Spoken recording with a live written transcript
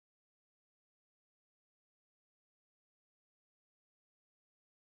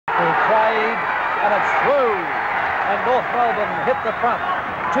North Melbourne hit the front.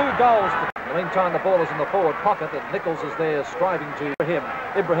 2 goals. In the meantime, the ball is in the forward pocket, and Nichols is there striving to him.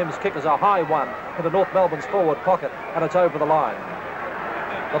 Ibrahim's kick is a high one into North Melbourne's forward pocket, and it's over the line.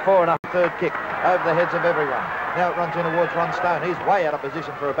 The 4.5. Third kick over the heads of everyone. Now it runs in towards Ron Stone. He's way out of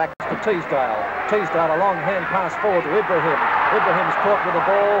position for a back. To Teasdale. Teasdale, a long hand pass forward to Ibrahim. Ibrahim's caught with the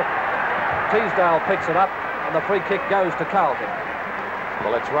ball. Teasdale picks it up, and the free kick goes to Carlton.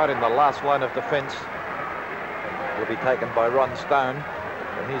 Well, it's right in the last line of defence. Will be taken by Ron Stone,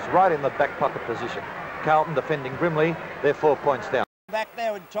 and he's right in the back pocket position. Carlton defending grimly. They're 4 points down. Back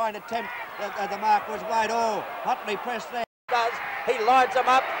there and trying to tempt the mark was wide. Oh, hotly pressed there. He lines them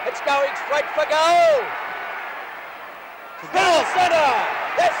up. It's going straight for goal. Goal centre.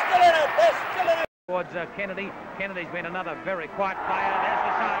 They're still in it. They're still in it. Towards Kennedy. Kennedy's been another very quiet player. There's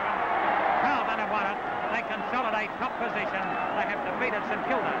the siren. Carlton have won it. They consolidate top position. They have defeated St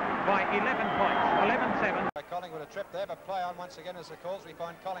Kilda by 11 points. 11-7. Collingwood a trip there, but play on once again as the calls. We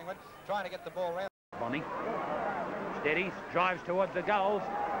find Collingwood trying to get the ball round. Bonnie steadies, drives towards the goals.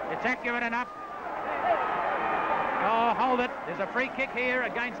 It's accurate enough. Oh, hold it. There's a free kick here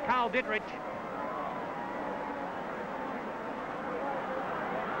against Carl Dittrich.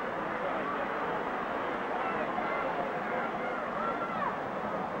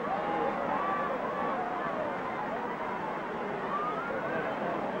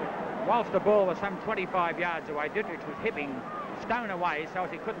 Whilst the ball was some 25 yards away, Dittrich was hipping Stone away so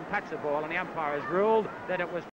as he couldn't touch the ball, and the umpire has ruled that it was